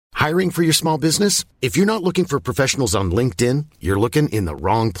Hiring for your small business? If you're not looking for professionals on LinkedIn, you're looking in the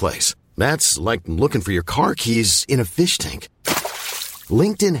wrong place. That's like looking for your car keys in a fish tank.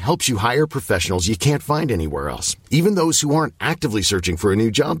 LinkedIn helps you hire professionals you can't find anywhere else, even those who aren't actively searching for a new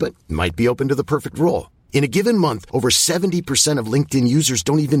job but might be open to the perfect role. In a given month, over 70% of LinkedIn users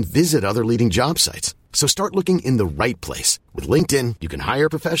don't even visit other leading job sites. So start looking in the right place. With LinkedIn, you can hire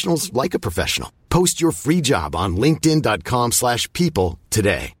professionals like a professional. Post your free job on linkedin.com/people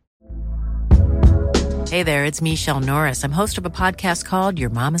today. Hey there, it's Michelle Norris. I'm host of a podcast called Your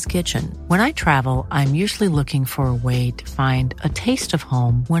Mama's Kitchen. When I travel, I'm usually looking for a way to find a taste of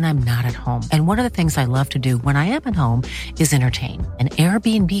home when I'm not at home. And one of the things I love to do when I am at home is entertain. And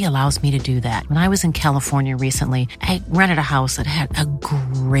Airbnb allows me to do that. When I was in California recently, I rented a house that had a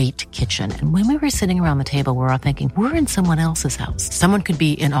great kitchen. And when we were sitting around the table, we're all thinking, we're in someone else's house. Someone could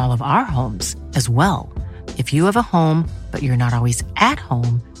be in all of our homes as well. If you have a home, but you're not always at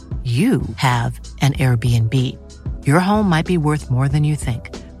home, you have an Airbnb. Your home might be worth more than you think.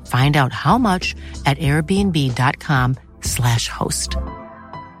 Find out how much at airbnb.com/host.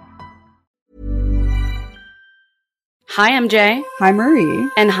 Hi, MJ. Hi, Marie.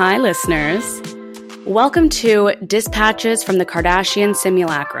 And hi, listeners. Welcome to Dispatches from the Kardashian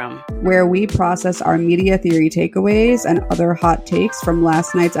Simulacrum, where we process our media theory takeaways and other hot takes from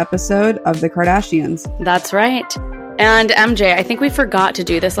last night's episode of the Kardashians. That's right. And MJ, I think we forgot to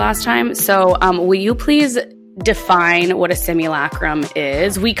do this last time. So will you please define what a simulacrum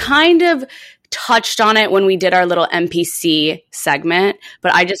is? We kind of touched on it when we did our little NPC segment,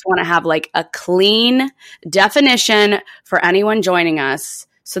 but I just want to have like a clean definition for anyone joining us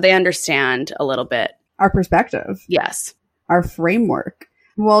so they understand a little bit. Our perspective. Yes. Our framework.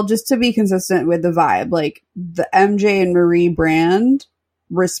 Well, just to be consistent with the vibe, like the MJ and Marie brand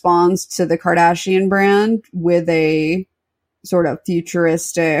responds to the Kardashian brand with a sort of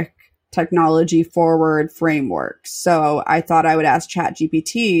futuristic, technology forward framework. So I thought I would ask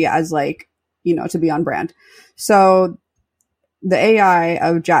ChatGPT as like, you know, to be on brand. So the AI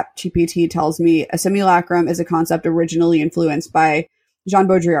of ChatGPT tells me a simulacrum is a concept originally influenced by Jean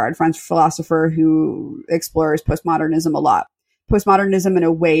Baudrillard, French philosopher who explores postmodernism a lot. Postmodernism in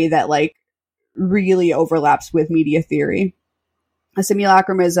a way that like really overlaps with media theory. A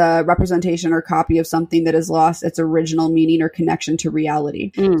simulacrum is a representation or copy of something that has lost its original meaning or connection to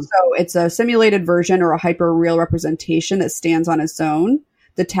reality. So it's a simulated version or a hyper-real representation that stands on its own,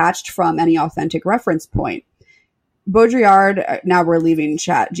 detached from any authentic reference point. Baudrillard, now we're leaving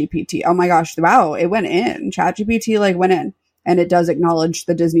ChatGPT. Oh my gosh, wow, it went in. ChatGPT like went in. And it does acknowledge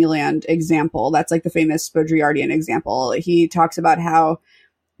the Disneyland example. That's like the famous Baudrillardian example. He talks about how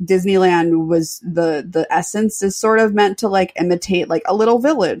Disneyland was the essence is sort of meant to like imitate like a little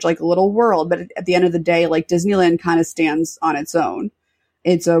village, like a little world. But at the end of the day, like Disneyland kind of stands on its own.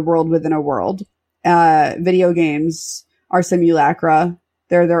 It's a world within a world. Video games are simulacra.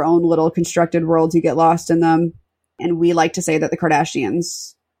 They're their own little constructed worlds. You get lost in them. And we like to say that the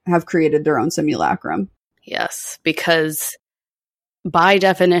Kardashians have created their own simulacrum. Yes, because by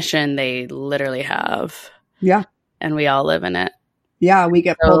definition, they literally have. Yeah. And we all live in it. Yeah, we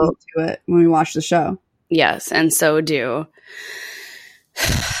get pulled into it when we watch the show. Yes, and so do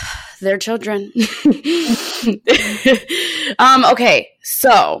their children. Okay,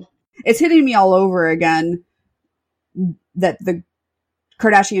 so it's hitting me all over again that the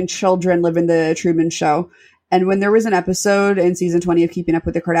Kardashian children live in the Truman Show. And when there was an episode in season 20 of Keeping Up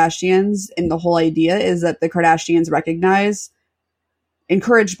with the Kardashians, and the whole idea is that the Kardashians recognize,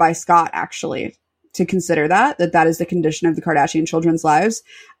 encouraged by Scott actually, to consider that is the condition of the Kardashian children's lives.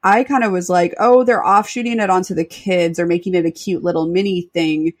 I kind of was like, oh, they're offshooting it onto the kids or making it a cute little mini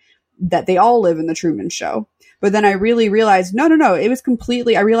thing that they all live in the Truman Show. But then I really realized, no, it was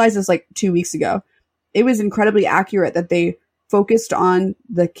completely, I realized this like 2 weeks ago. It was incredibly accurate that they focused on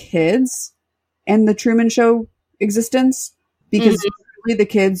the kids and the Truman Show existence because the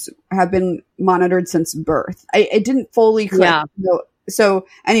kids have been monitored since birth. It didn't fully click. Yeah. So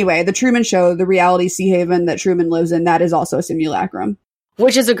anyway, the Truman Show, the reality sea haven that Truman lives in, that is also a simulacrum.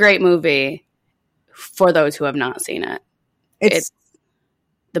 Which is a great movie for those who have not seen it. It's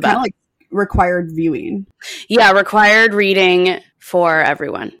the best. Kind of like required viewing. Yeah, required reading for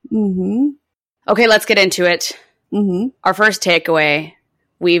everyone. Mm-hmm. Okay, let's get into it. Mm-hmm. Our first takeaway,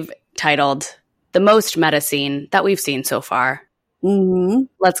 we've titled The Most Meta Scene That We've Seen So Far. Mm-hmm.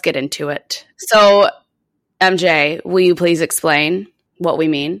 Let's get into it. So, MJ, will you please explain what we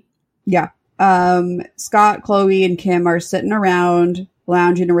mean? Yeah. Scott, Khloe, and Kim are sitting around,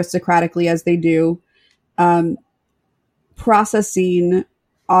 lounging aristocratically as they do, processing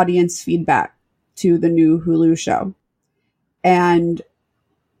audience feedback to the new Hulu show. And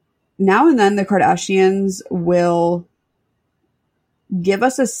now and then the Kardashians will give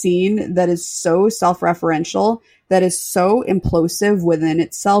us a scene that is so self-referential, that is so implosive within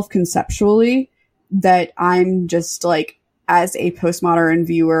itself conceptually, that I'm just like, as a postmodern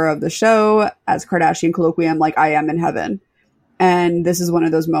viewer of the show, as Kardashian colloquium, like I am in heaven. And this is one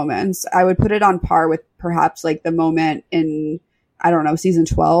of those moments. I would put it on par with perhaps like the moment in, I don't know, season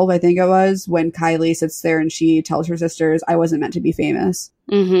 12, I think it was, when Kylie sits there and she tells her sisters, I wasn't meant to be famous.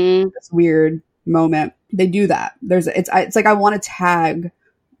 Mm-hmm. This weird moment. They do that. It's like I want to tag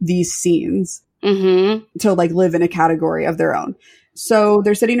these scenes to like live in a category of their own. So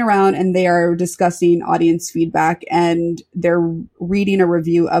they're sitting around and they are discussing audience feedback, and they're reading a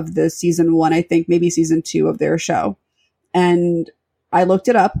review of the season 1, I think maybe season 2 of their show. And I looked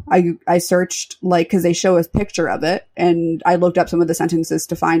it up. I searched, like, cause they show a picture of it, and I looked up some of the sentences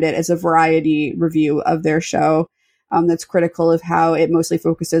to find it as a Variety review of their show. That's critical of how it mostly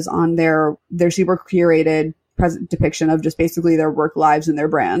focuses on their super curated depiction of just basically their work lives and their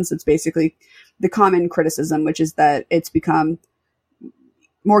brands. It's basically the common criticism, which is that it's become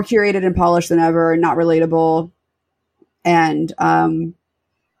more curated and polished than ever, not relatable. And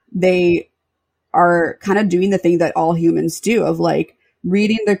they are kind of doing the thing that all humans do, of like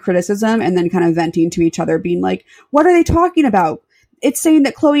reading the criticism and then kind of venting to each other, being like, what are they talking about? It's saying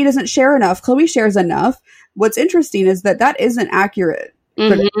that Khloe doesn't share enough. Khloe shares enough. What's interesting is that isn't accurate.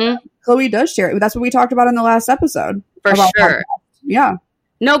 Khloe does share it. That's what we talked about in the last episode. For sure. Podcast. Yeah.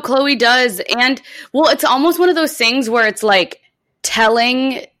 No, Khloe does. And well, it's almost one of those things where it's like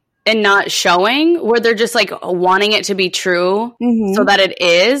telling and not showing, where they're just like wanting it to be true so that it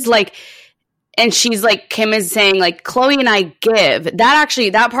is like, and she's like, Kim is saying like, Khloe and I give.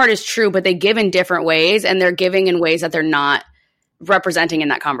 That part is true, but they give in different ways, and they're giving in ways that they're not representing in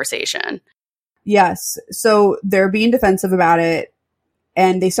that conversation. Yes. So they're being defensive about it,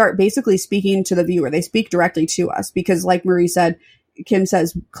 and they start basically speaking to the viewer. They speak directly to us because, like Marie said, Kim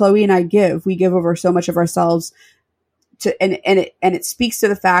says, Khloe and I give. We give over so much of ourselves to, and it speaks to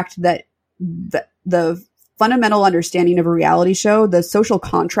the fact that the fundamental understanding of a reality show, the social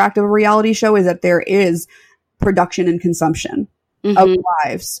contract of a reality show, is that there is production and consumption of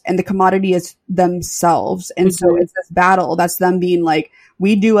lives, and the commodity is themselves. And so it's this battle. That's them being like,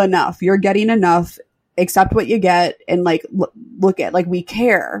 we do enough. You're getting enough. Accept what you get. And like, look at, like, we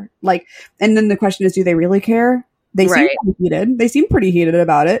care. Like, and then the question is, do they really care? They seem pretty heated. They seem pretty heated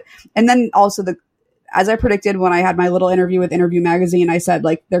about it. And then also as I predicted when I had my little interview with Interview Magazine, I said,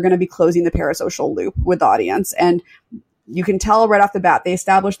 like, they're going to be closing the parasocial loop with the audience. And you can tell right off the bat, they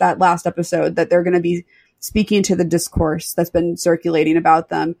established that last episode that they're going to be speaking to the discourse that's been circulating about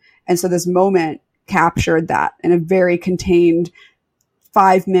them. And so this moment captured that in a very contained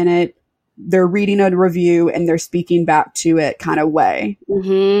 5-minute, they're reading a review and they're speaking back to it kind of way.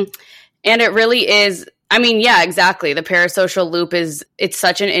 And it really is. I mean, yeah, exactly. The parasocial loop it's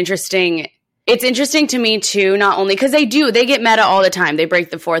such an interesting, it's interesting to me too, not only because they get meta all the time. They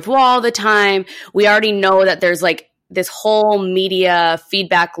break the fourth wall all the time. We already know that there's like this whole media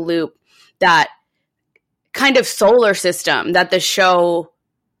feedback loop, that kind of solar system that the show,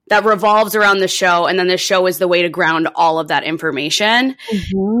 that revolves around the show. And then the show is the way to ground all of that information,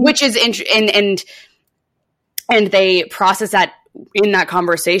 which is, and they process that in that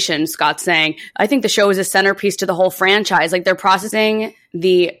conversation. Scott's saying, I think the show is a centerpiece to the whole franchise. Like, they're processing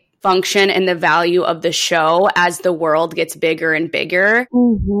the function and the value of the show as the world gets bigger and bigger.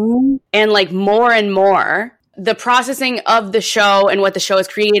 And like more and more, the processing of the show and what the show has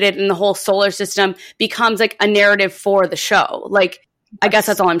created and the whole solar system becomes like a narrative for the show. Like, I guess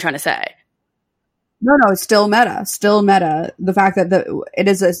that's all I'm trying to say. No, it's still meta. The fact that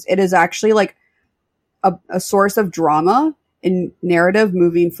it is actually like a source of drama in narrative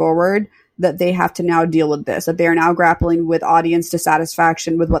moving forward, that they have to now deal with this, that they are now grappling with audience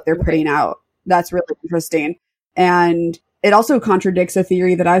dissatisfaction with what they're putting out. That's really interesting. And it also contradicts a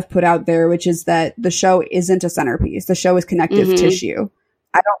theory that I've put out there, which is that the show isn't a centerpiece. The show is connective tissue.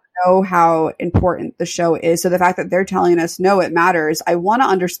 I don't know how important the show is. So the fact that they're telling us, no, it matters, I want to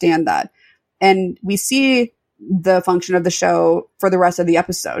understand that. And we see the function of the show for the rest of the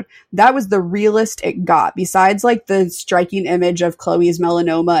episode. That was the realest it got, besides like the striking image of Chloe's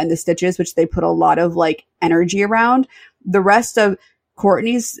melanoma and the stitches, which they put a lot of like energy around. The rest of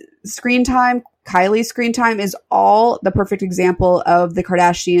Kourtney's screen time, Kylie's screen time, is all the perfect example of the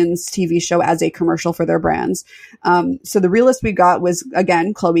Kardashians TV show as a commercial for their brands. So the realest we got was,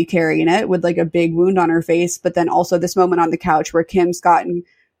 again, Khloe carrying it with like a big wound on her face, but then also this moment on the couch where Kim, Scott, and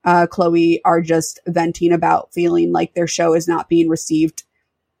Khloe are just venting about feeling like their show is not being received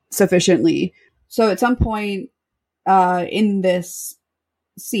sufficiently. So at some point in this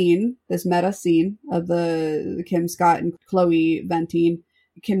scene, this meta scene of the Kim, Scott, and Chloe venting.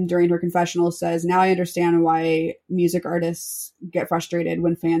 Kim, during her confessional, says, "Now I understand why music artists get frustrated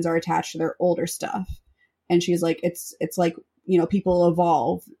when fans are attached to their older stuff." And she's like, it's like, you know, people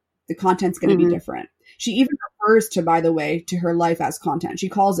evolve. The content's going to be different. She even refers to, by the way, to her life as content. She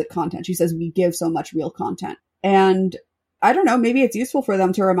calls it content. She says, we give so much real content. And I don't know, maybe it's useful for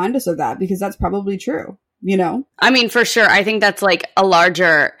them to remind us of that, because that's probably true, you know? I mean, for sure. I think that's like a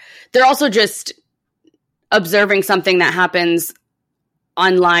larger, they're also just observing something that happens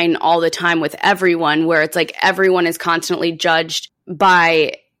online all the time with everyone, where it's like everyone is constantly judged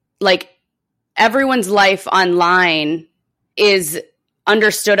by, like, everyone's life online is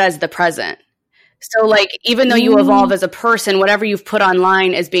understood as the present. So, like, even though you evolve as a person, whatever you've put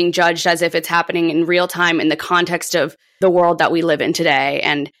online is being judged as if it's happening in real time in the context of the world that we live in today.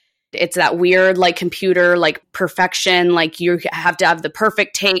 And it's that weird, like, computer, like, perfection. Like, you have to have the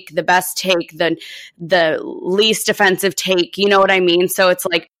perfect take, the best take, the least offensive take. You know what I mean? So it's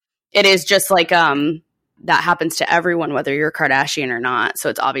like, it is just like, that happens to everyone, whether you're a Kardashian or not. So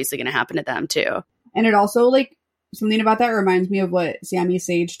it's obviously going to happen to them too. And it also, like, something about that reminds me of what Sammy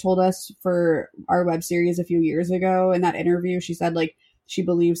Sage told us for our web series a few years ago. In that interview, she said, like, she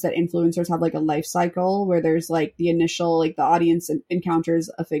believes that influencers have, like, a life cycle where there's, like, the initial, like, the audience encounters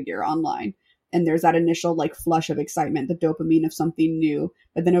a figure online. And there's that initial, like, flush of excitement, the dopamine of something new.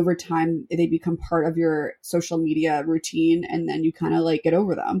 But then over time, they become part of your social media routine. And then you kind of, like, get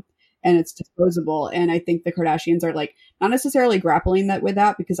over them. And it's disposable. And I think the Kardashians are, like, not necessarily grappling with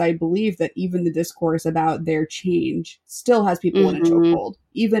that, because I believe that even the discourse about their change still has people in a chokehold.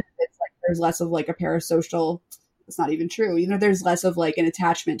 Even if it's like there's less of, like, a parasocial, it's not even true. You know, there's less of, like, an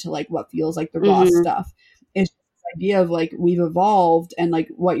attachment to, like, what feels like the raw stuff. It's just this idea of, like, we've evolved, and, like,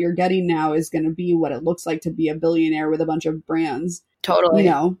 what you're getting now is going to be what it looks like to be a billionaire with a bunch of brands. Totally.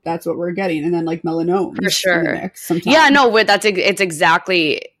 You know, that's what we're getting. And then, like, melanoma. For sure. Sometimes. Yeah, no, it's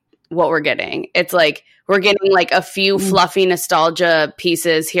exactly what we're getting. It's like we're getting, like, a few fluffy nostalgia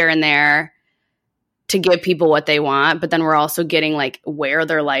pieces here and there to give people what they want, but then we're also getting, like, where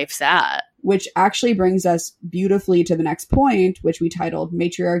their life's at. Which actually brings us beautifully to the next point, which we titled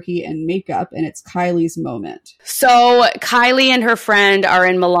Matriarchy and Makeup, and it's Kylie's moment. So Kylie and her friend are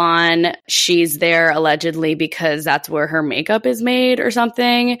in Milan. She's there allegedly because that's where her makeup is made or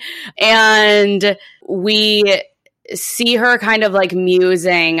something. And we see her kind of, like,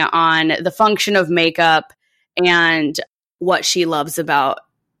 musing on the function of makeup and what she loves about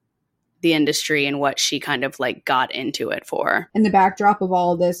the industry and what she kind of, like, got into it for. And the backdrop of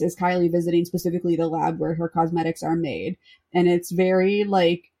all of this is Kylie visiting specifically the lab where her cosmetics are made. And it's very,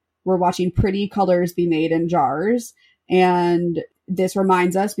 like, we're watching pretty colors be made in jars. And this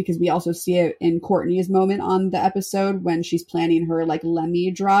reminds us, because we also see it in Courtney's moment on the episode when she's planning her, like,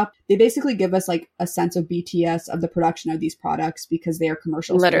 Lemmy drop. They basically give us, like, a sense of BTS of the production of these products because they are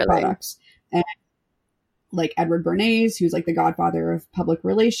commercial products. And, like, Edward Bernays, who's, like, the godfather of public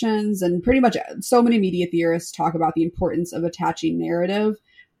relations, and pretty much so many media theorists talk about the importance of attaching narrative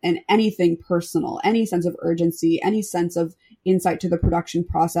and anything personal, any sense of urgency, any sense of insight to the production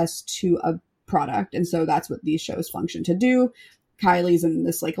process to a product. And so that's what these shows function to do. Kylie's in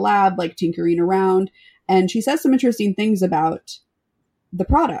this, like, lab, like, tinkering around, and she says some interesting things about the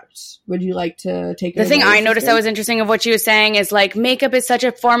product. Would you like to take it The thing away, I noticed that was interesting of what she was saying is, like, makeup is such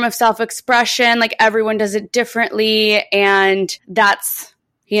a form of self-expression. Like, everyone does it differently. And that's,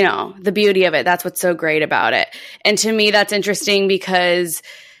 you know, the beauty of it. That's what's so great about it. And to me, that's interesting because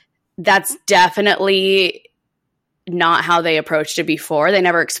that's definitely not how they approached it before. They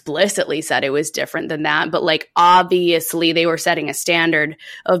never explicitly said it was different than that. But, like, obviously they were setting a standard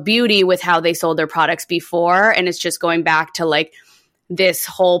of beauty with how they sold their products before. And it's just going back to, like, this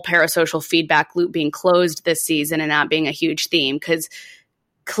whole parasocial feedback loop being closed this season and that being a huge theme, because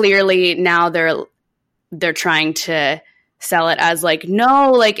clearly now they're trying to sell it as, like,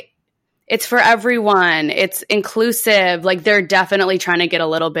 no, like, it's for everyone. It's inclusive. Like, they're definitely trying to get a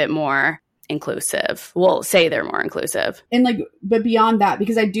little bit more inclusive. We'll say they're more inclusive. And, like, but beyond that,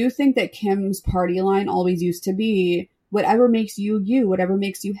 because I do think that Kim's party line always used to be whatever makes you, whatever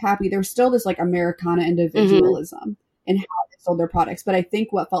makes you happy. There's still this, like, Americana individualism in how they sold their products. But I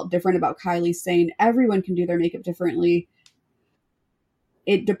think what felt different about Kylie saying everyone can do their makeup differently,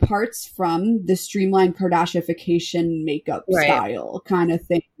 it departs from the streamlined Kardashification makeup style kind of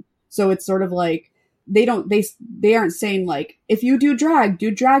thing. So it's sort of like they aren't saying like, if you do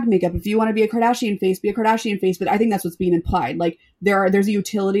drag makeup. If you want to be a Kardashian face, be a Kardashian face. But I think that's what's being implied. Like there's a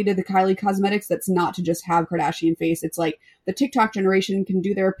utility to the Kylie cosmetics that's not to just have Kardashian face. It's like the TikTok generation can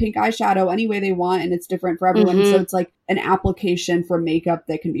do their pink eyeshadow any way they want, and it's different for everyone. Mm-hmm. So it's like an application for makeup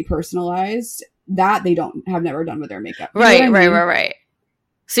that can be personalized that they have never done with their makeup. Right, right.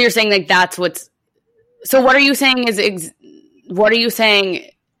 So you're saying like that's what's. So what are you saying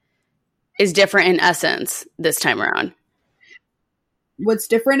is different in essence this time around? What's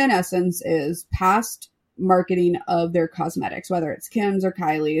different in essence is past marketing of their cosmetics, whether it's Kim's or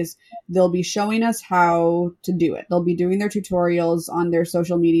Kylie's, they'll be showing us how to do it. They'll be doing their tutorials on their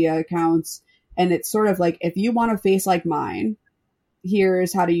social media accounts. And it's sort of like, if you want a face like mine,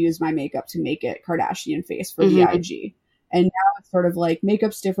 here's how to use my makeup to make it Kardashian face for the IG. And now it's sort of like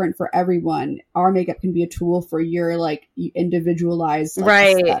makeup's different for everyone. Our makeup can be a tool for your like individualized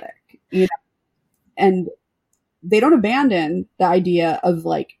aesthetic. You know? And they don't abandon the idea of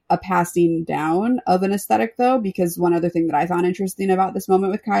like a passing down of an aesthetic though, because one other thing that I found interesting about this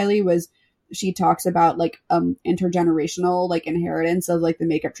moment with Kylie was she talks about like intergenerational like inheritance of like the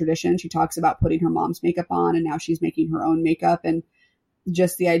makeup tradition. She talks about putting her mom's makeup on and now she's making her own makeup, and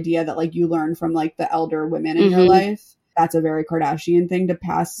just the idea that like you learn from like the elder women in your life. That's a very Kardashian thing to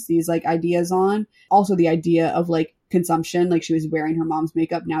pass these like ideas on. Also the idea of like consumption, like she was wearing her mom's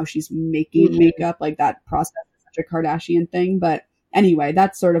makeup, now she's making makeup, like that process is such a Kardashian thing. But anyway,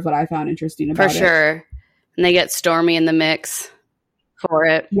 that's sort of what I found interesting about it. For sure. And they get Stormi in the mix for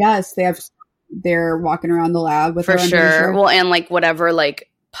it. Yes, they're walking around the lab with her. For sure. Well, and like whatever like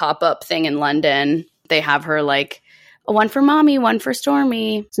pop-up thing in London, they have her like one for mommy, one for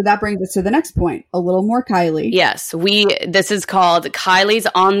Stormi. So that brings us to the next point, a little more Kylie. Yes, this is called Kylie's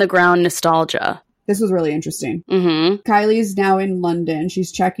on the ground nostalgia. This was really interesting. Kylie's now in London.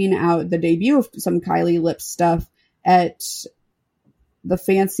 She's checking out the debut of some Kylie lip stuff at the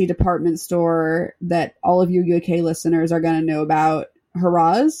fancy department store that all of you UK listeners are going to know about.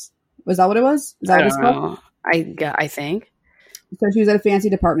 Harrods? Was that what it was? Is that what it's called? I think. So she was at a fancy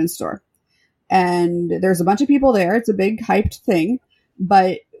department store. And there's a bunch of people there. It's a big hyped thing.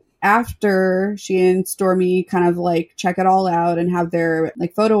 But after she and Stormi kind of like check it all out and have their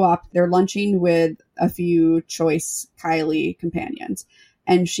like photo op, they're lunching with a few choice Kylie companions.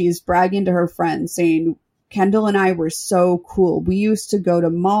 And she's bragging to her friends saying, Kendall and I were so cool. We used to go to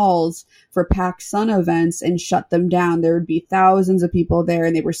malls for PacSun events and shut them down. There would be thousands of people there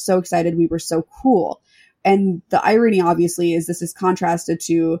and they were so excited. We were so cool. And the irony obviously is this is contrasted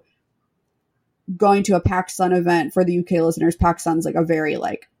to going to a PacSun event. For the UK listeners, PacSun's like a very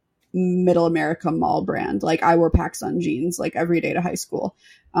like middle America mall brand. Like I wore PacSun jeans like every day to high school.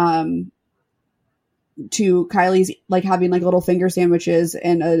 To Kylie's like having like little finger sandwiches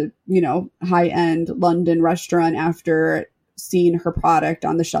in a, you know, high-end London restaurant after seeing her product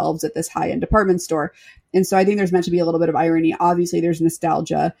on the shelves at this high-end department store. And so I think there's meant to be a little bit of irony. Obviously there's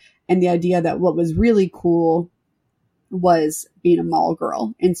nostalgia and the idea that what was really cool was being a mall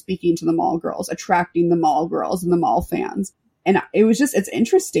girl and speaking to the mall girls, attracting the mall girls and the mall fans. And it was just, it's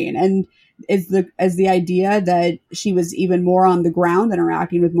interesting. And as the idea that she was even more on the ground,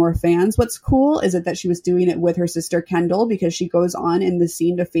 interacting with more fans. What's cool is that she was doing it with her sister Kendall, because she goes on in the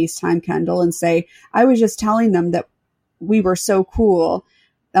scene to FaceTime Kendall and say, I was just telling them that we were so cool.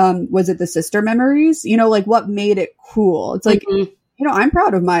 Was it the sister memories? You know, like what made it cool? It's like, you know, I'm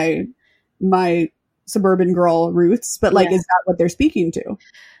proud of my suburban girl roots, but like, is that what they're speaking to?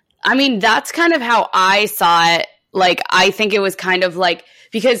 I mean, that's kind of how I saw it. Like, I think it was kind of like,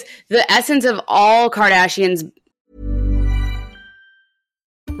 because the essence of all Kardashians.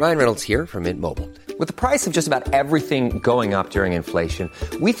 Ryan Reynolds here from Mint Mobile. With the price of just about everything going up during inflation,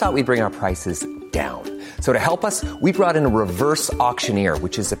 we thought we'd bring our prices down. So to help us, we brought in a reverse auctioneer,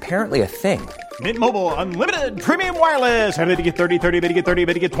 which is apparently a thing. Mint Mobile Unlimited Premium Wireless. How to get 30, 30, bit to get 30,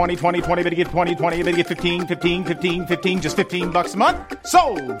 bit to get 20, 20, 20, bit to get 20, 20, bit to get 15, 15, 15, 15, just $15 a month?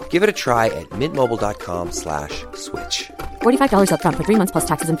 Sold! Give it a try at mintmobile.com/switch. $45 up front for 3 months plus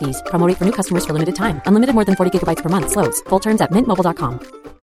taxes and fees. Promo rate for new customers for limited time. Unlimited more than 40 gigabytes per month. Slows full terms at mintmobile.com.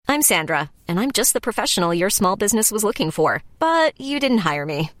 I'm Sandra, and I'm just the professional your small business was looking for. But you didn't hire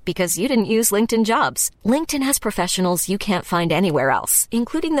me because you didn't use LinkedIn Jobs. LinkedIn has professionals you can't find anywhere else,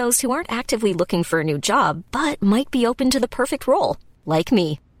 including those who aren't actively looking for a new job, but might be open to the perfect role, like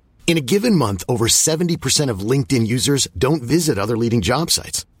me. In a given month, over 70% of LinkedIn users don't visit other leading job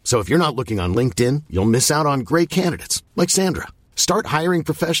sites. So if you're not looking on LinkedIn, you'll miss out on great candidates like Sandra. Start hiring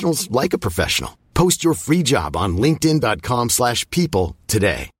professionals like a professional. Post your free job on linkedin.com/people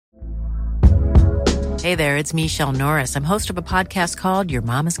today. Hey there, it's Michelle Norris. I'm host of a podcast called Your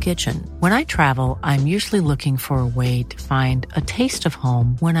Mama's Kitchen. When I travel, I'm usually looking for a way to find a taste of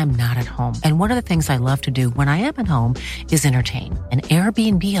home when I'm not at home. And one of the things I love to do when I am at home is entertain. And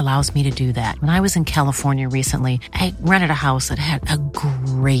Airbnb allows me to do that. When I was in California recently, I rented a house that had a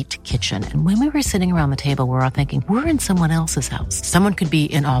great kitchen. And when we were sitting around the table, we were all thinking, we're in someone else's house. Someone could be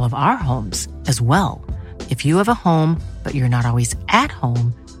in all of our homes as well. If you have a home, but you're not always at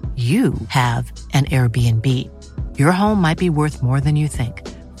home, you have an Airbnb. Your home might be worth more than you think.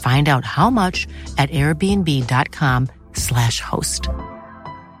 Find out how much at airbnb.com/host.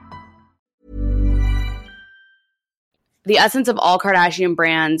 The essence of all Kardashian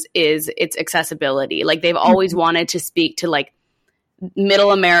brands is its accessibility. Like, they've always wanted to speak to like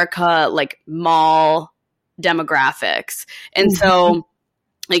middle America, like mall demographics. And so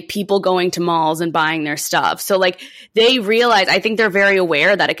like people going to malls and buying their stuff. So like they realize, I think they're very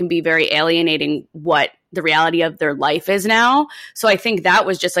aware that it can be very alienating what the reality of their life is now. So I think that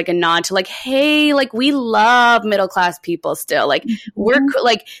was just like a nod to like, hey, like we love middle class people still. Like we're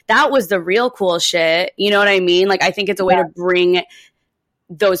like, that was the real cool shit. You know what I mean? Like I think it's a way to bring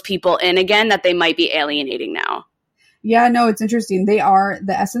those people in again that they might be alienating now. Yeah, no, it's interesting. They are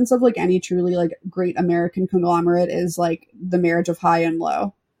the essence of like any truly like great American conglomerate is like the marriage of high and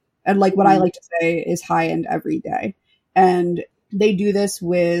low. And like what I like to say is high end every day. And they do this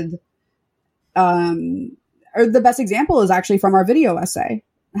with, or the best example is actually from our video essay,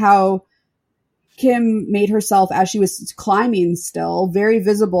 how Kim made herself, as she was climbing still, very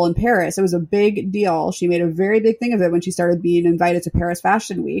visible in Paris. It was a big deal. She made a very big thing of it when she started being invited to Paris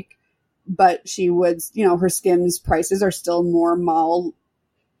Fashion Week. But she would, you know, her Skims prices are still more mall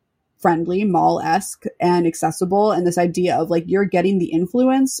friendly, mall-esque and accessible. And this idea of like, you're getting the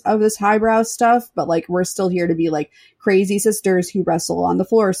influence of this highbrow stuff, but like, we're still here to be like crazy sisters who wrestle on the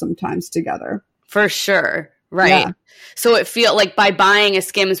floor sometimes together. For sure. Right. Yeah. So it feels like by buying a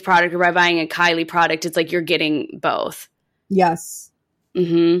Skims product or by buying a Kylie product, it's like you're getting both. Yes.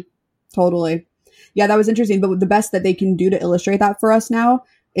 Totally. Yeah, that was interesting. But the best that they can do to illustrate that for us now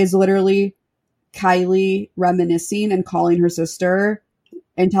is literally Kylie reminiscing and calling her sister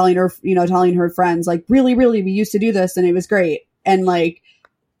and telling her, you know, telling her friends, like, really, we used to do this and it was great. And like,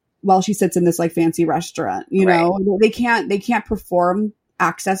 while she sits in this like fancy restaurant, you know, they can't perform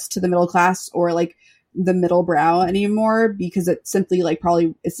access to the middle class or like the middle brow anymore because it's simply like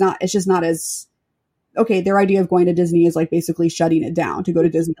probably it's just not as okay. Their idea of going to Disney is like basically shutting it down to go to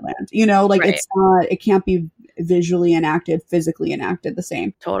Disneyland, you know, like it can't be visually enacted, physically enacted the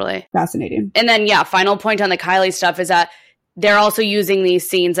same. Totally. Fascinating. And then, yeah, final point on the Kylie stuff is that they're also using these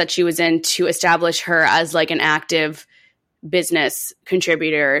scenes that she was in to establish her as like an active business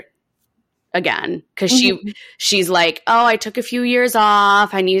contributor again. Cause she's like, oh, I took a few years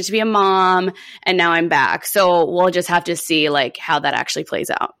off. I needed to be a mom and now I'm back. So we'll just have to see like how that actually plays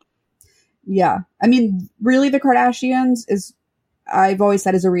out. Yeah. I mean, really the Kardashians is, I've always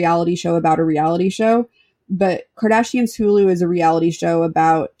said, is a reality show about a reality show. But Kardashians Hulu is a reality show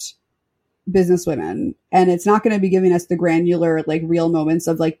about businesswomen. And it's not going to be giving us the granular, like real moments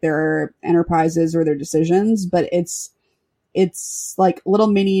of like their enterprises or their decisions. But it's like little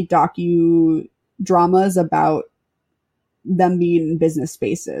mini docu dramas about them being in business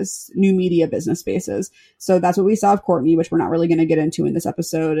spaces, new media business spaces. So that's what we saw of Kourtney, which we're not really going to get into in this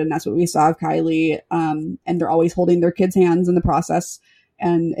episode. And that's what we saw of Kylie. And they're always holding their kids' hands in the process.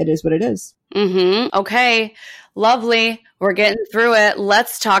 And it is what it is. Okay. Lovely. We're getting through it.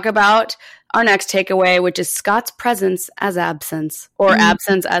 Let's talk about our next takeaway, which is Scott's presence as absence or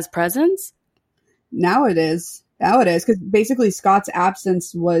absence as presence. Now it is. Because basically Scott's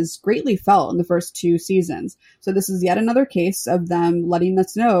absence was greatly felt in the first 2 seasons. So this is yet another case of them letting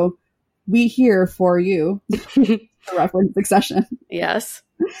us know we here for you. The reference Succession. Yes.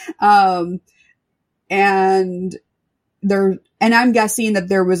 And I'm guessing that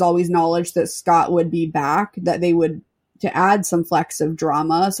there was always knowledge that Scott would be back, that they would to add some flecks of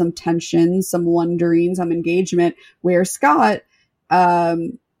drama, some tension, some wondering, some engagement, where Scott,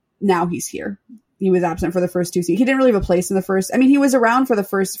 now he's here. He was absent for the first 2 seasons. He didn't really have a place in the first. I mean, he was around for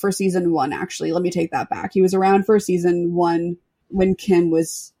for season 1, actually. Let me take that back. He was around for season 1 when Kim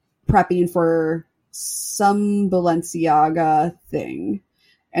was prepping for some Balenciaga thing.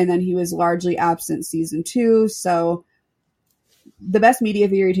 And then he was largely absent season 2. So the best media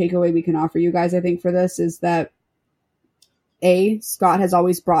theory takeaway we can offer you guys, I think, for this is that Scott has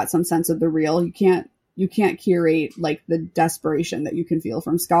always brought some sense of the real. You can't you can't curate like the desperation that you can feel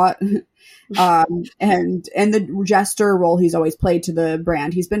from Scott. And the jester role he's always played to the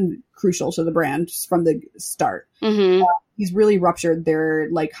brand. He's been crucial to the brand from the start. He's really ruptured their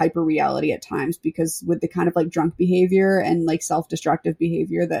like hyper reality at times, because with the kind of like drunk behavior and like self-destructive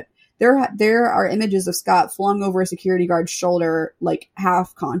behavior that there are images of Scott flung over a security guard's shoulder, like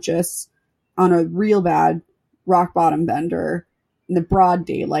half conscious on a real bad rock bottom bender in the broad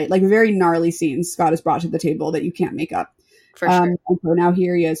daylight, like very gnarly scenes Scott has brought to the table that you can't make up. For sure. And so now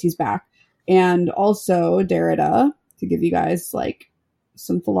here he is, he's back. And also Derrida, to give you guys like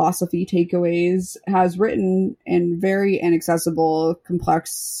some philosophy takeaways, has written in very inaccessible,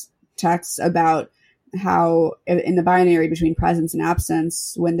 complex texts about how in the binary between presence and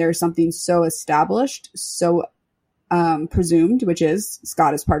absence, when there's something so established, so presumed, which is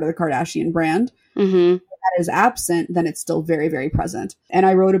Scott is part of the Kardashian brand, that is absent, then it's still very, very present. And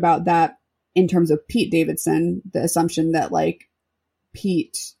I wrote about that in terms of Pete Davidson, the assumption that like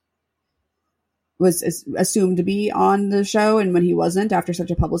Pete was assumed to be on the show, and when he wasn't, after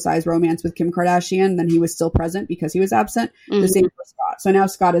such a publicized romance with Kim Kardashian, then he was still present because he was absent. The same for Scott. So now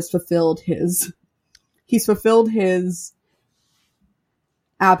Scott has fulfilled his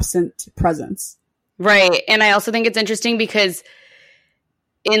absent presence. Right. And I also think it's interesting because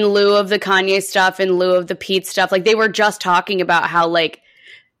in lieu of the Kanye stuff, in lieu of the Pete stuff, like they were just talking about how like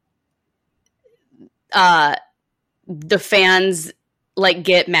the fans like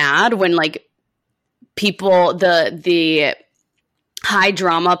get mad when like people, the high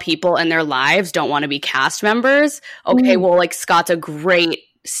drama people in their lives don't want to be cast members. Okay, well, like Scott's a great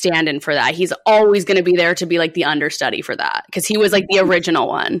stand-in for that. He's always going to be there to be like the understudy for that, because he was like the original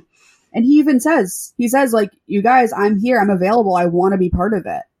one. And he even says, like, you guys, I'm here, I'm available, I want to be part of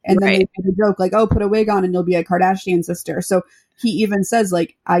it. And then they make a joke like, oh, put a wig on and you'll be a Kardashian sister. So he even says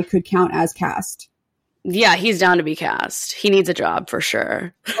like, I could count as cast. Yeah, he's down to be cast. He needs a job for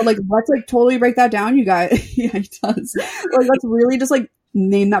sure. But, like, let's like totally break that down, you guys. Yeah, he does. Like, let's really just like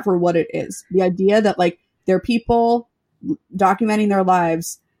name that for what it is. The idea that like they're people documenting their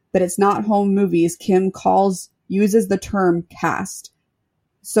lives, but it's not home movies. Kim uses the term cast.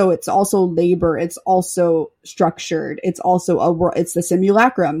 So it's also labor. It's also structured. It's also it's the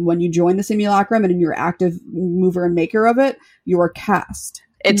simulacrum. When you join the simulacrum and you're active mover and maker of it, you're cast.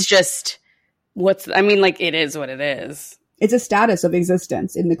 It's just it is what it is. It's a status of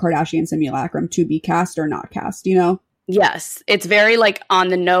existence in the Kardashian simulacrum to be cast or not cast, you know? Yes. It's very like on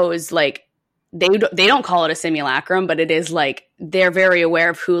the nose. Like they don't call it a simulacrum, but it is like they're very aware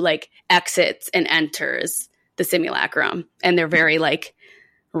of who like exits and enters the simulacrum. And they're very like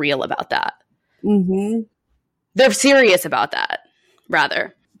real about that. They're serious about that,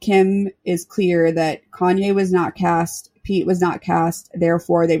 rather. Kim is clear that Kanye was not cast, Pete was not cast,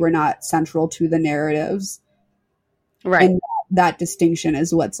 therefore they were not central to the narratives. Right. And that distinction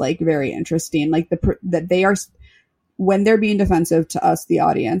is what's like very interesting. Like that they are, when they're being defensive to us, the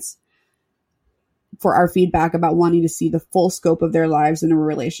audience, for our feedback about wanting to see the full scope of their lives and their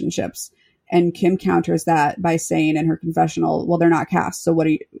relationships. And Kim counters that by saying in her confessional, well, they're not cast, so what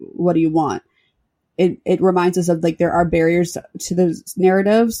do you want? It reminds us of like there are barriers to those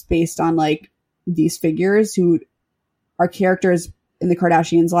narratives based on like these figures who are characters in the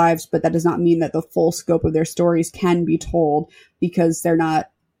Kardashians' lives, but that does not mean that the full scope of their stories can be told because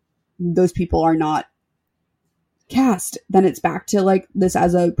those people are not cast. Then it's back to like this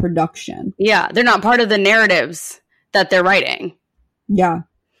as a production. Yeah, they're not part of the narratives that they're writing. Yeah.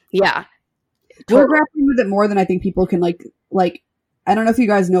 Totally. We're grappling with it more than I think people can like I don't know if you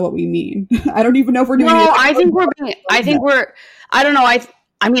guys know what we mean. I don't even know if we're doing it. No, I think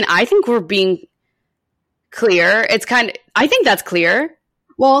we're being clear. I think that's clear.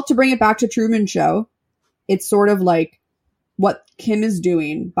 Well, to bring it back to Truman Show, it's sort of like what Kim is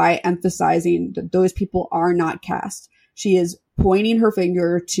doing by emphasizing that those people are not cast. She is pointing her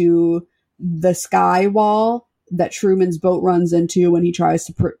finger to the sky wall that Truman's boat runs into when he tries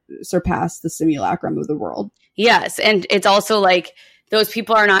to surpass the simulacrum of the world. Yes. And it's also like those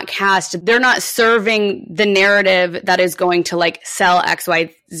people are not cast. They're not serving the narrative that is going to like sell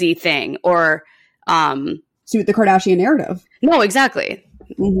XYZ thing or suit the Kardashian narrative. No, exactly.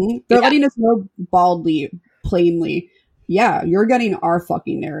 They're letting us know baldly, plainly, yeah, you're getting our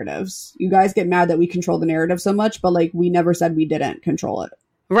fucking narratives. You guys get mad that we control the narrative so much, but like we never said we didn't control it.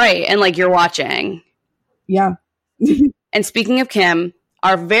 Right. And like you're watching. Yeah. And speaking of Kim,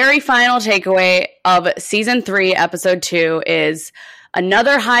 our very final takeaway of season 3, episode 2 is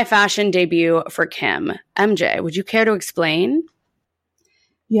another high fashion debut for Kim. MJ, would you care to explain?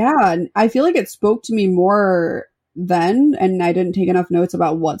 Yeah, I feel like it spoke to me more then, and I didn't take enough notes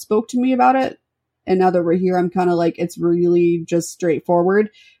about what spoke to me about it and now that we're here, I'm kind of like, it's really just straightforward.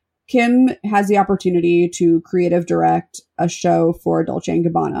 Kim has the opportunity to creative direct a show for Dolce &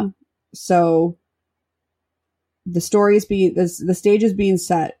 Gabbana. So the stage is being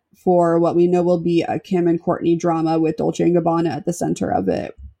set for what we know will be a Kim and Kourtney drama with Dolce & Gabbana at the center of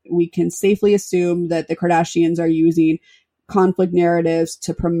it. We can safely assume that the Kardashians are using conflict narratives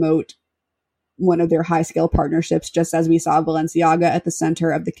to promote one of their high-scale partnerships, just as we saw Balenciaga at the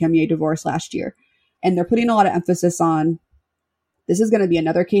center of the Kim-Ye divorce last year. And they're putting a lot of emphasis on, this is going to be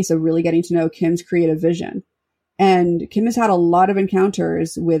another case of really getting to know Kim's creative vision. And Kim has had a lot of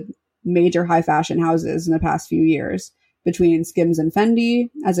encounters with major high fashion houses in the past few years, between Skims and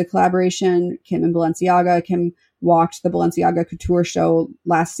Fendi as a collaboration, Kim and Balenciaga. Kim walked the Balenciaga couture show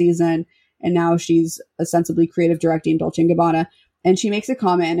last season, and now she's ostensibly creative directing Dolce & Gabbana. And she makes a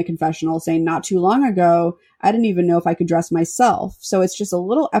comment in a confessional saying, not too long ago, I didn't even know if I could dress myself. So it's just a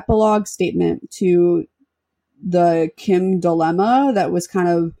little epilogue statement to the Kim dilemma that was kind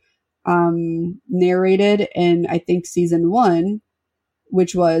of narrated in, I think, season 1,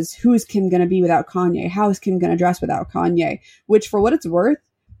 which was, who's Kim going to be without Kanye? How is Kim going to dress without Kanye? Which, for what it's worth,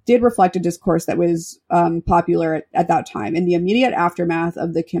 did reflect a discourse that was popular at that time. In the immediate aftermath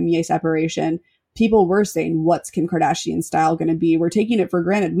of the Kim-Ye separation, people were saying, what's Kim Kardashian's style going to be? We're taking it for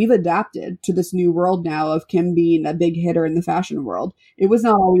granted. We've adapted to this new world now of Kim being a big hitter in the fashion world. It was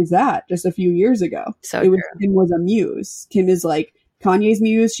not always that just a few years ago. Kim was a muse. Kim is like Kanye's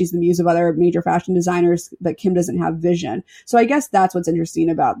muse. She's the muse of other major fashion designers, but Kim doesn't have vision. So I guess that's what's interesting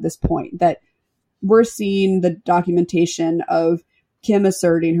about this point, that we're seeing the documentation of Kim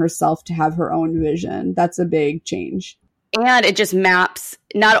asserting herself to have her own vision. That's a big change. And it just maps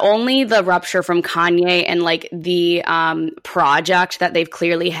not only the rupture from Kanye and like the project that they've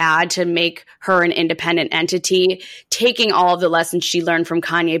clearly had to make her an independent entity, taking all of the lessons she learned from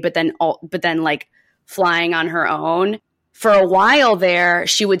Kanye, but then like flying on her own. For a while there,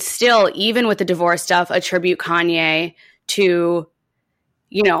 she would still, even with the divorce stuff, attribute Kanye to,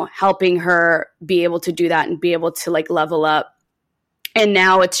 you know, helping her be able to do that and be able to like level up. And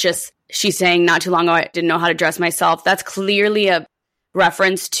now it's just, she's saying, not too long ago, I didn't know how to dress myself. That's clearly a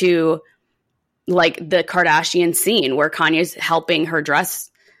reference to like the Kardashian scene where Kanye's helping her dress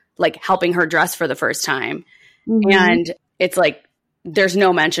for the first time. Mm-hmm. And it's like, there's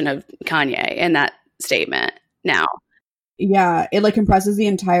no mention of Kanye in that statement now. Yeah, it like compresses the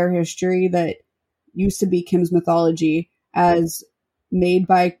entire history that used to be Kim's mythology as made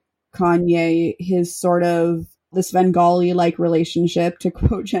by Kanye, his sort of the Svengali-like relationship, to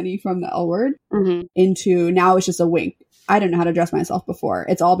quote Jenny from the L Word, mm-hmm. into now it's just a wink. I didn't know how to dress myself before.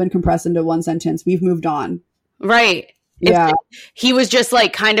 It's all been compressed into one sentence. We've moved on. Right. Yeah. He was just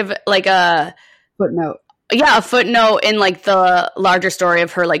like kind of like a footnote. Yeah, a footnote in like the larger story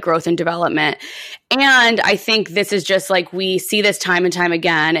of her like growth and development. And I think this is just like, we see this time and time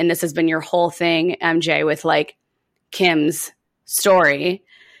again, and this has been your whole thing, MJ, with like Kim's story,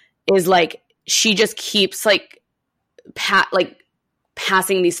 is like she just keeps like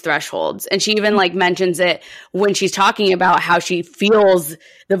passing these thresholds. And she even like mentions it when she's talking about how she feels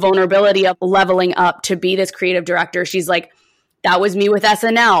the vulnerability of leveling up to be this creative director. She's like, that was me with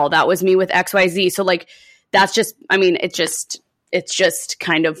SNL. That was me with XYZ. So like, that's just, I mean, it's just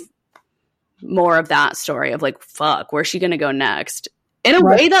kind of more of that story of like, fuck, where's she going to go next? In a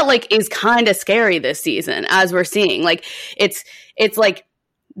way that like is kind of scary this season, as we're seeing. Like it's like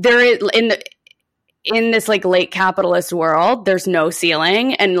there is in this like late capitalist world, there's no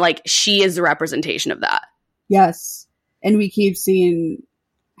ceiling, and like she is the representation of that. Yes. And we keep seeing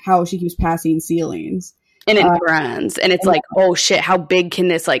how she keeps passing ceilings. And it brands. And it's like, oh shit, how big can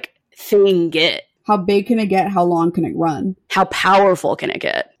this like thing get? How big can it get? How long can it run? How powerful can it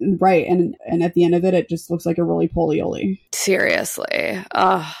get? Right. And at the end of it, it just looks like a roly poly. Seriously.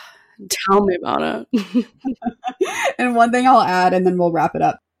 Tell me about it. And one thing I'll add, and then we'll wrap it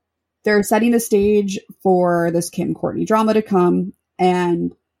up. They're setting the stage for this Kim Kourtney drama to come.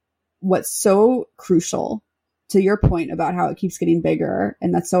 And what's so crucial, to your point about how it keeps getting bigger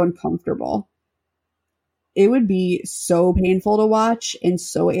and that's so uncomfortable, it would be so painful to watch and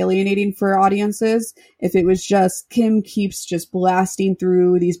so alienating for audiences if it was just Kim keeps just blasting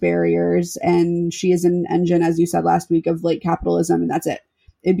through these barriers and she is an engine, as you said last week, of late capitalism, and that's it.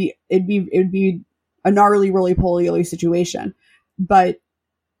 It'd be a gnarly, roly-poly situation. But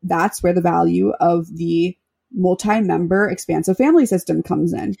that's where the value of the multi-member expansive family system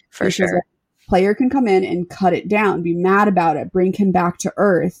comes in. For sure. A player can come in and cut it down, be mad about it, bring Kim back to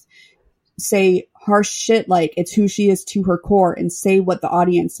earth, say harsh shit like it's who she is to her core, and say what the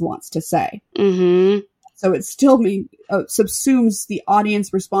audience wants to say. Mm-hmm. So it still subsumes the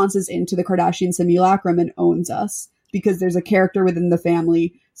audience responses into the Kardashian simulacrum and owns us, because there's a character within the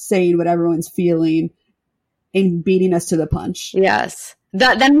family saying what everyone's feeling and beating us to the punch. Yes.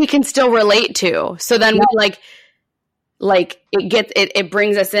 That then we can still relate to. So then we it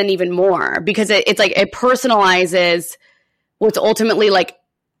brings us in even more, because it's like it personalizes what's ultimately like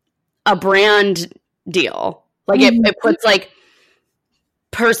a brand deal. Like it puts like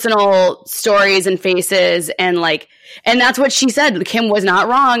personal stories and faces and that's what she said. Kim was not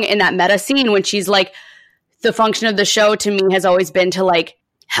wrong in that meta scene when she's like, the function of the show to me has always been to like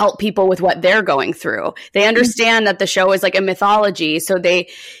help people with what they're going through. They understand that the show is like a mythology. So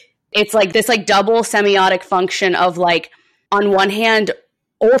it's like this like double semiotic function of like, on one hand,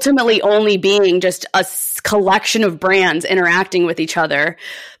 ultimately only being just a collection of brands interacting with each other.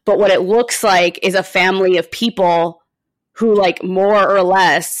 But what it looks like is a family of people who like more or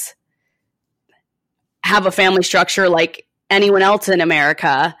less have a family structure like anyone else in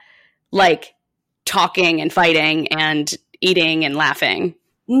America, like talking and fighting and eating and laughing.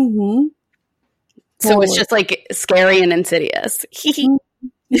 Mm-hmm. So Totally. it's just like scary and insidious.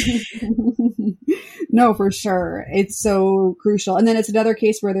 No, for sure. It's so crucial. And then it's another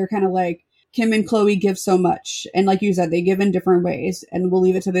case where they're kind of like, Kim and Khloe give so much. And like you said, they give in different ways, and we'll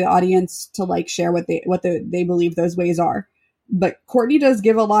leave it to the audience to like share what they believe those ways are. But Kourtney does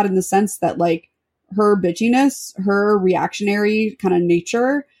give a lot in the sense that like her bitchiness, her reactionary kind of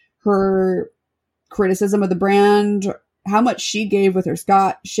nature, her criticism of the brand, how much she gave with her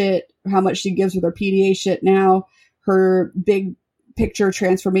Scott shit, how much she gives with her PDA shit now, her big picture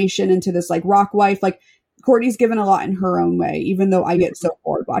transformation into this like rock wife. Like Kourtney's given a lot in her own way, even though I get so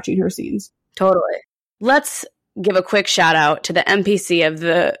bored watching her scenes. Totally. Let's give a quick shout out to the NPC of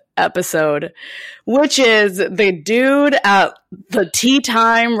the episode, which is the dude at the tea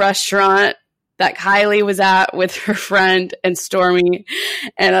time restaurant that Kylie was at with her friend and Stormy.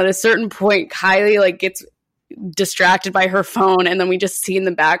 And at a certain point, Kylie like gets distracted by her phone, and then we just see in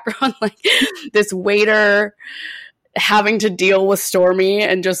the background like this waiter having to deal with Stormy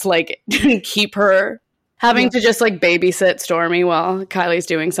and just like keep her having to just like babysit Stormy while Kylie's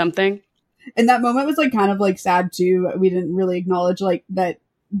doing something. And that moment was like kind of like sad too. We didn't really acknowledge like that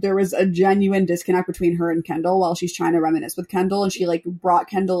there was a genuine disconnect between her and Kendall while she's trying to reminisce with Kendall, and she like brought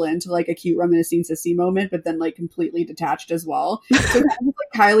Kendall into like a cute reminiscing sissy moment, but then like completely detached as well. So kind of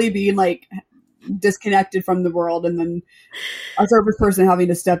like Kylie being like disconnected from the world, and then a service person having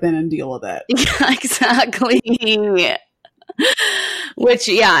to step in and deal with it. Yeah, exactly. Which,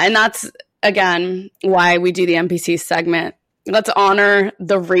 yeah, and that's again why we do the NPC segment. Let's honor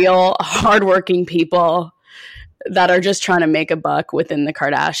the real hardworking people that are just trying to make a buck within the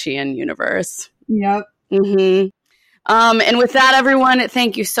Kardashian universe. Yep. Mm-hmm. And with that, everyone,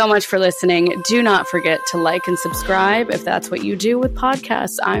 thank you so much for listening. Do not forget to like and subscribe if that's what you do with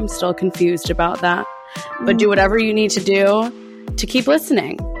podcasts. I'm still confused about that. But do whatever you need to do to keep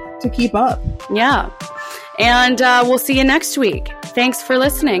listening. To keep up. Yeah. And we'll see you next week. Thanks for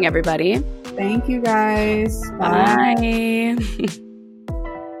listening, everybody. Thank you, guys. Bye.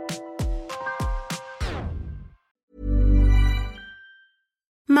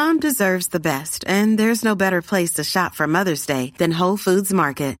 Mom deserves the best, and there's no better place to shop for Mother's Day than Whole Foods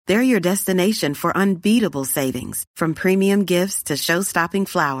Market. They're your destination for unbeatable savings, from premium gifts to show-stopping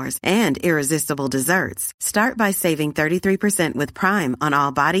flowers and irresistible desserts. Start by saving 33% with Prime on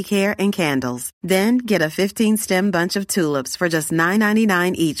all body care and candles. Then get a 15-stem bunch of tulips for just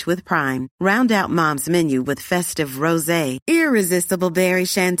 $9.99 each with Prime. Round out Mom's menu with festive rosé, irresistible berry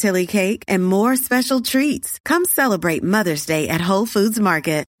chantilly cake, and more special treats. Come celebrate Mother's Day at Whole Foods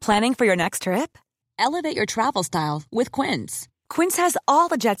Market. Planning for your next trip? Elevate your travel style with Quince. Quince has all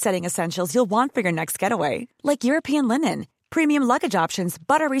the jet-setting essentials you'll want for your next getaway, like European linen, premium luggage options,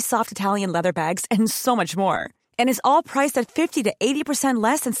 buttery soft Italian leather bags, and so much more. And is all priced at 50 to 80%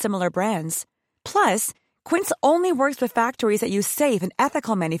 less than similar brands. Plus, Quince only works with factories that use safe and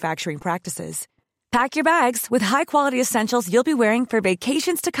ethical manufacturing practices. Pack your bags with high-quality essentials you'll be wearing for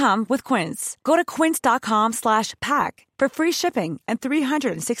vacations to come with Quince. Go to quince.com/pack for free shipping and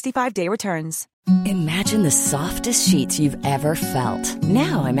 365-day returns. Imagine the softest sheets you've ever felt.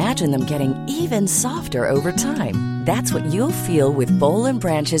 Now imagine them getting even softer over time. That's what you'll feel with Boll &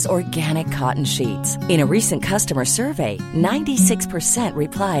 Branch's organic cotton sheets. In a recent customer survey, 96%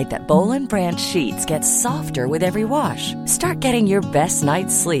 replied that Boll & Branch sheets get softer with every wash. Start getting your best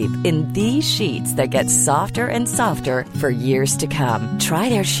night's sleep in these sheets that get softer and softer for years to come. Try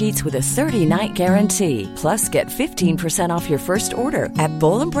their sheets with a 30-night guarantee. Plus, get 15% off your first order at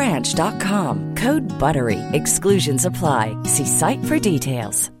bollandbranch.com. Code BUTTERY. Exclusions apply. See site for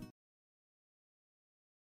details.